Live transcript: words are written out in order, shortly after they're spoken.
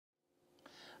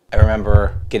I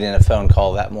remember getting a phone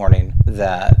call that morning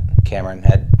that Cameron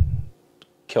had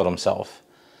killed himself.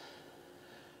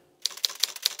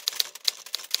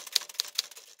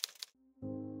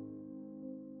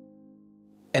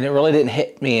 And it really didn't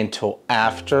hit me until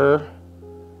after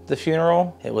the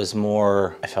funeral. It was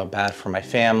more, I felt bad for my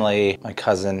family, my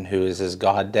cousin who is his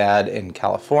goddad in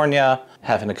California,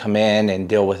 having to come in and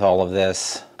deal with all of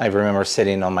this. I remember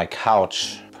sitting on my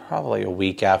couch probably a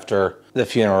week after the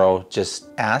funeral, just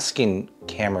asking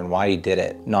Cameron why he did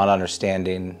it, not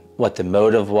understanding what the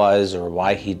motive was or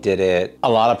why he did it. A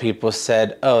lot of people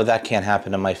said, oh, that can't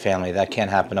happen to my family, that can't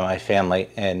happen to my family,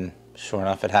 and sure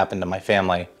enough, it happened to my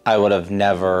family. I would have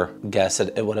never guessed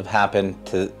that it would have happened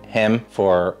to him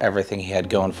for everything he had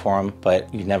going for him,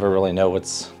 but you never really know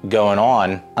what's going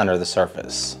on under the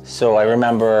surface. So I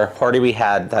remember a party we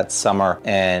had that summer,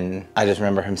 and I just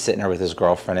remember him sitting there with his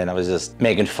girlfriend, and I was just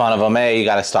making fun of him. Hey, you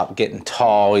gotta stop getting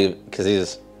tall, because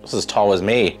he's as tall as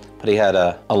me, but he had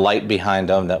a light behind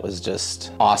him that was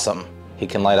just awesome. He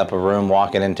can light up a room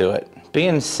walking into it.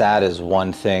 Being sad is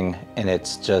one thing, and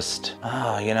it's just,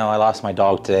 oh, you know, I lost my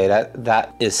dog today.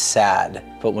 That is sad.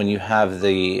 But when you have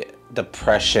the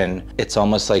depression, it's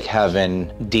almost like having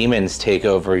demons take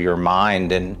over your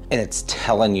mind, and it's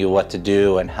telling you what to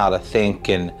do and how to think,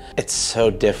 and it's so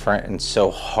different and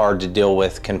so hard to deal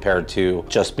with compared to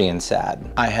just being sad.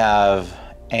 I have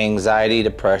anxiety,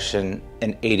 depression,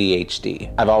 and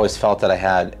ADHD. I've always felt that I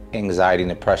had anxiety and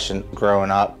depression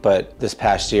growing up, but this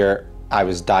past year, I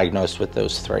was diagnosed with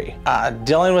those three.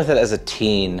 Dealing with it as a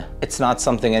teen, it's not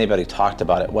something anybody talked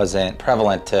about. It wasn't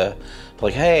prevalent to be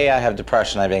like, hey, I have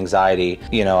depression, I have anxiety,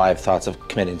 you know, I have thoughts of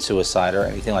committing suicide or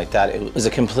anything like that. It was a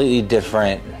completely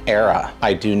different era.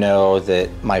 I do know that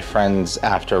my friends,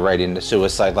 after writing the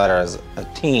suicide letter as a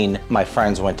teen, my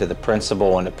friends went to the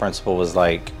principal, and the principal was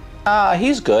like,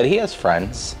 he's good, he has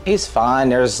friends, he's fine,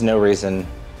 there's no reason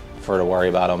for to worry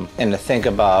about him. And to think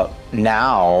about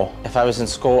now, if I was in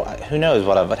school, who knows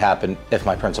what would happen if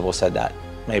my principal said that.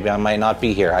 Maybe I might not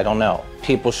be here, I don't know.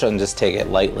 People shouldn't just take it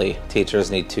lightly. Teachers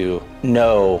need to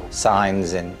know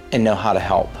signs and know how to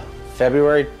help.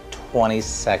 February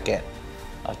 22nd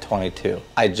of 22,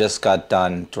 I just got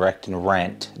done directing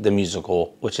Rent, the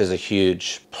musical, which is a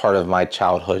huge part of my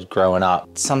childhood growing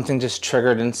up. Something just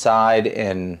triggered inside,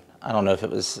 and I don't know if it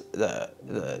was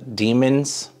the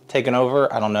demons taken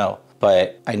over, I don't know,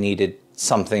 but I needed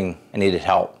something, I needed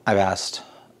help. I've asked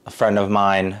a friend of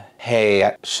mine,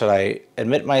 hey, should I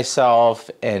admit myself?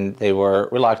 And they were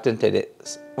reluctant. They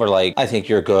were like, I think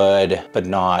you're good, but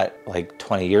not like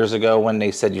 20 years ago when they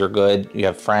said you're good, you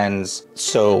have friends.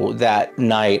 So that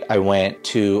night I went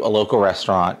to a local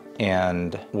restaurant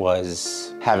and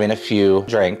was having a few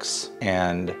drinks,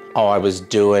 and all I was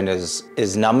doing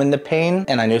is numbing the pain,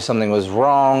 and I knew something was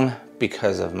wrong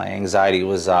because of my anxiety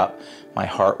was up, my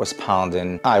heart was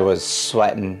pounding, I was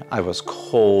sweating, I was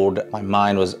cold, my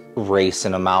mind was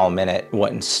racing a mile a minute,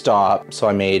 wouldn't stop. So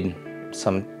I made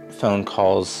some phone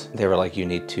calls. They were like, you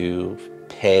need to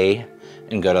pay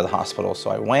and go to the hospital. So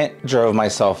I went, drove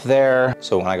myself there.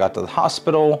 So when I got to the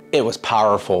hospital, it was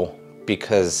powerful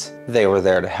because they were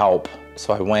there to help.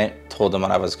 So I went, told them what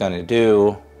I was gonna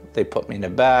do. They put me in the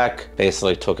back,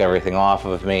 basically took everything off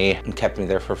of me and kept me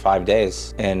there for 5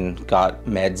 days and got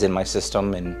meds in my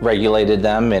system and regulated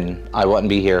them, and I wouldn't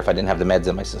be here if I didn't have the meds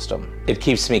in my system. It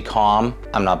keeps me calm.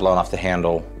 I'm not blown off the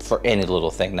handle for any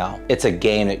little thing now. It's a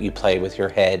game that you play with your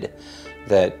head,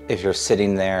 that if you're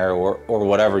sitting there or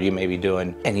whatever you may be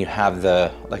doing and you have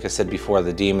the, like I said before,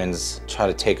 the demons try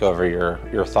to take over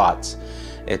your thoughts.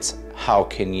 It's how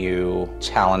can you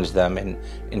challenge them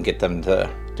and get them to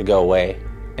go away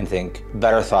and think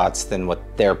better thoughts than what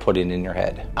they're putting in your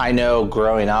head. I know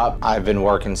growing up, I've been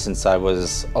working since I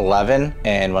was 11,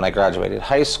 and when I graduated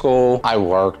high school, I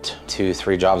worked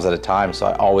 2-3 jobs at a time, so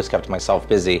I always kept myself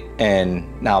busy.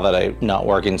 And now that I'm not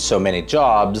working so many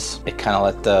jobs, it kind of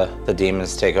let the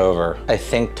demons take over. I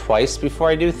think twice before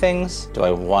I do things. Do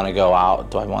I want to go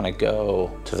out? Do I want to go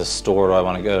to the store? Do I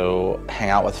want to go hang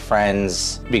out with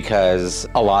friends? Because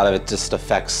a lot of it just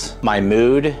affects my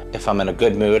mood. If I'm in a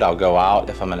good mood, I'll go out.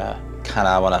 If I'm in a kind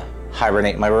of want to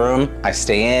hibernate in my room, I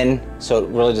stay in. So it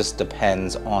really just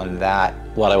depends on that,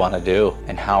 what I want to do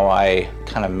and how I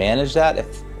kind of manage that.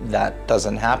 If that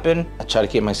doesn't happen, I try to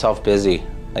keep myself busy.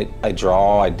 I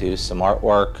draw, I do some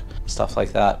artwork, stuff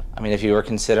like that. I mean, if you were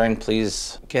considering,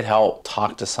 please get help,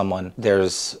 talk to someone.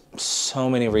 There's so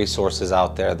many resources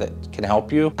out there that can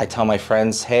help you. I tell my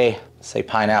friends, hey, say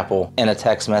pineapple in a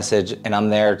text message, and I'm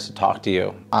there to talk to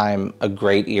you. I'm a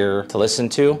great ear to listen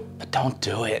to, but don't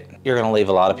do it. You're gonna leave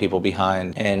a lot of people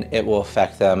behind, and it will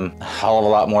affect them a hell of a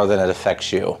lot more than it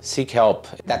affects you. Seek help.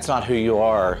 That's not who you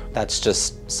are. That's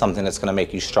just something that's gonna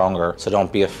make you stronger. So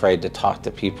don't be afraid to talk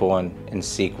to people and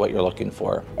seek what you're looking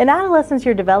for. In adolescence,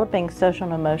 you're developing social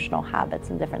and emotional habits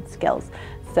and different skills.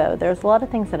 So there's a lot of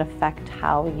things that affect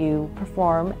how you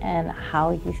perform and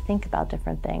how you think about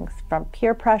different things, from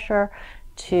peer pressure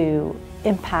to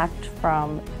impact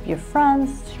from your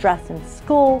friends, stress in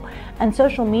school, and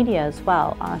social media as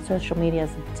well. Social media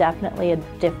is definitely a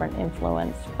different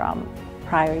influence from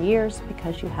prior years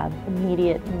because you have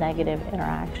immediate negative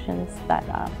interactions that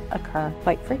occur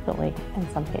quite frequently in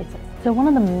some cases. So one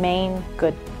of the main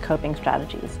good coping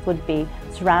strategies would be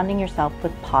surrounding yourself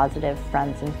with positive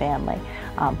friends and family,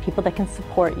 people that can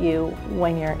support you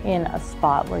when you're in a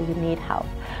spot where you need help.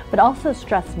 But also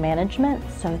stress management,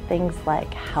 so things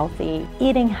like healthy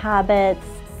eating habits,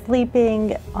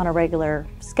 sleeping on a regular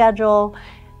schedule,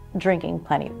 drinking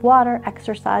plenty of water,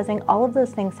 exercising, all of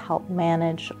those things help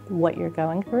manage what you're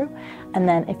going through. And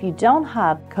then if you don't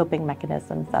have coping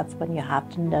mechanisms, that's when you have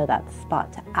to know that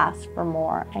spot to ask for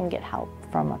more and get help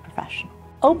from a professional.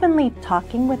 Openly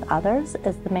talking with others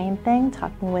is the main thing,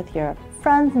 talking with your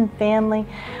friends and family,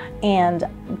 and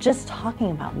just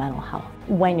talking about mental health.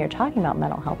 When you're talking about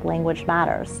mental health, language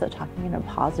matters, so talking in a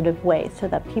positive way so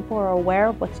that people are aware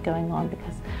of what's going on,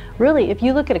 because really, if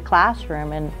you look at a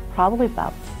classroom and probably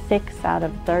about 6 out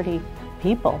of 30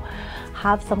 people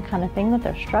have some kind of thing that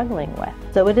they're struggling with.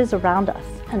 So it is around us.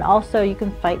 And also you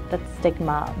can fight that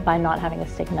stigma by not having a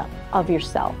stigma of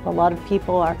yourself. A lot of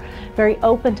people are very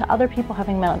open to other people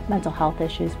having mental health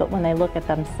issues, but when they look at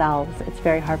themselves, it's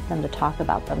very hard for them to talk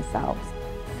about themselves.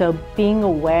 So being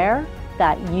aware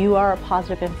that you are a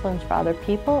positive influence for other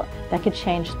people, that could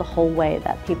change the whole way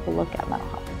that people look at mental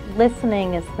health.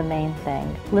 Listening is the main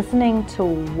thing. Listening to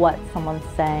what someone's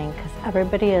saying, because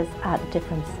everybody is at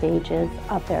different stages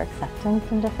of their acceptance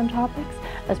in different topics.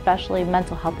 Especially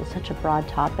mental health is such a broad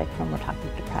topic, from we're talking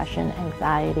depression,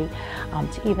 anxiety,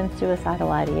 to even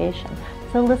suicidal ideation.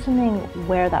 So listening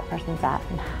where that person's at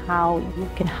and how you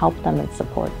can help them and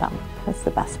support them is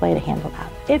the best way to handle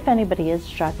that. If anybody is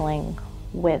struggling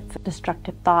with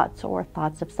destructive thoughts or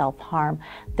thoughts of self-harm,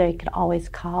 they could always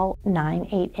call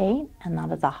 988, and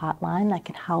that is a hotline that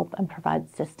can help and provide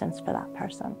assistance for that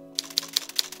person.